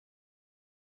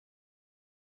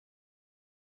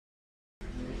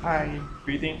Hi,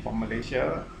 greeting from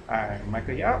Malaysia. I'm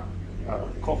Michael Yap,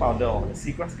 co-founder of the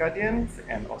Seagrass Guardians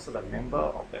and also the member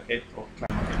of the ATO-CE.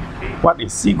 What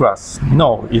is seagrass?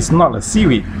 No, it's not a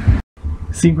seaweed.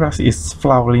 Seagrass is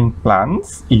flowering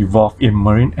plants evolved in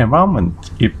marine environment.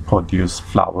 It produces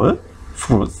flower,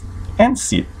 fruits, and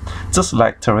seed, just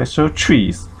like terrestrial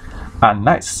trees.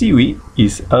 Unlike seaweed,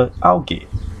 it's an algae.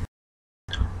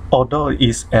 Although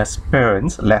its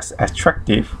appearance less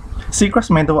attractive, seagrass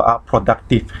meadows are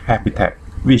productive habitat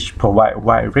which provide a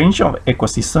wide range of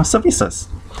ecosystem services.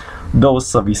 Those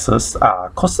services are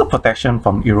coastal protection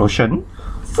from erosion,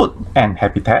 food and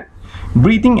habitat,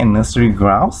 breeding and nursery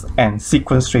grounds, and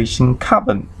sequestration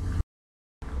carbon.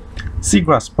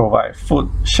 Seagrass provide food,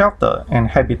 shelter, and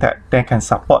habitat that can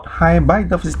support high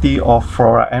biodiversity of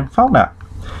flora and fauna.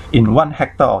 In 1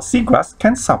 hectare of seagrass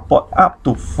can support up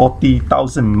to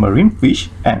 40,000 marine fish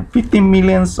and 50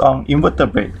 million of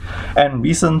invertebrates, and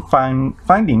recent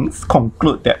findings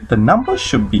conclude that the number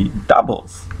should be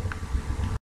doubled.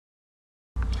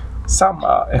 Some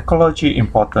are ecology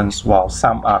important while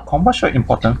some are commercial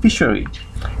important fishery.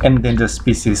 Endangered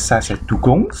species such as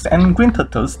dugongs and green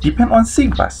turtles depend on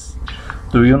seagrass.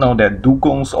 Do you know that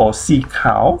dugongs or sea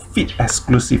cow feed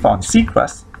exclusively on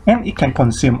seagrass, and it can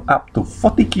consume up to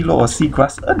 40 kg of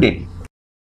seagrass a day?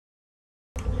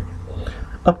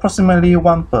 Approximately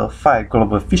 1 per 5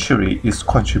 global fishery is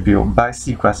contributed by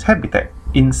seagrass habitat.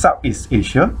 In Southeast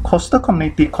Asia, coastal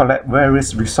communities collect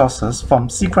various resources from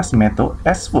seagrass meadow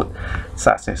as food,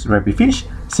 such as rabbitfish,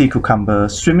 sea cucumber,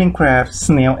 swimming crabs,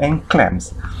 snail, and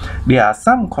clams. There are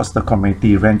some coastal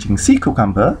communities ranching sea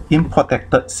cucumber in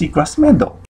protected seagrass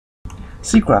meadow.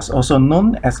 Seagrass, also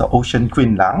known as the ocean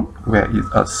green lung, where it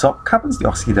absorbs carbon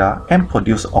dioxide and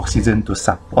produces oxygen to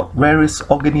support various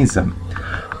organisms.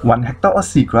 1 hectare of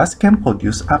seagrass can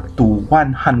produce up to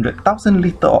 100,000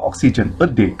 liters of oxygen a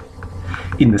day.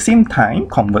 In the same time,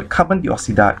 convert carbon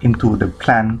dioxide into the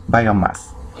plant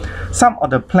biomass. Some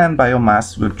of the plant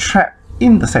biomass will trap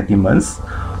in the sediments,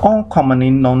 or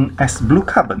commonly known as blue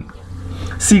carbon.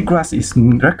 Seagrass is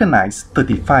recognized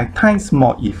 35 times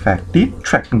more effective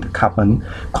trapping the carbon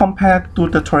compared to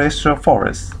the terrestrial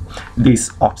forest.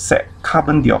 This offsets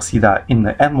carbon dioxide in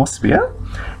the atmosphere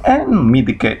and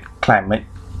mitigate climate.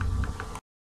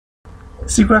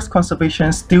 Seagrass conservation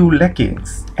is still lacking,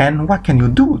 and what can you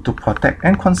do to protect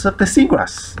and conserve the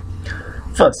seagrass?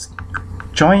 First,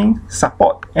 join,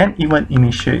 support, and even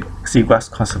initiate seagrass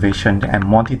conservation and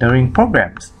monitoring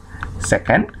programs.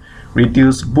 Second,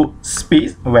 reduce boat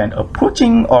speed when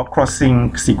approaching or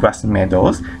crossing seagrass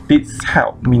meadows. This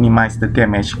helps minimize the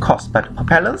damage caused by the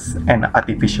propellers and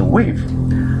artificial wave.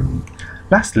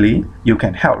 Lastly, you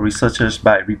can help researchers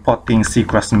by reporting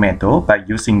seagrass meadow by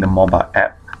using the mobile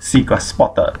app Seagrass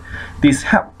Spotter. This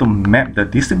helps to map the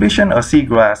distribution of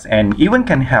seagrass and even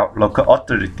can help local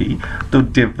authority to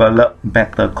develop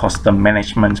better coastal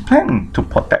management plan to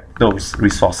protect those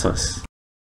resources.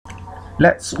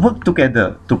 Let's work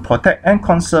together to protect and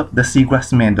conserve the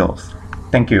seagrass meadows.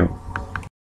 Thank you.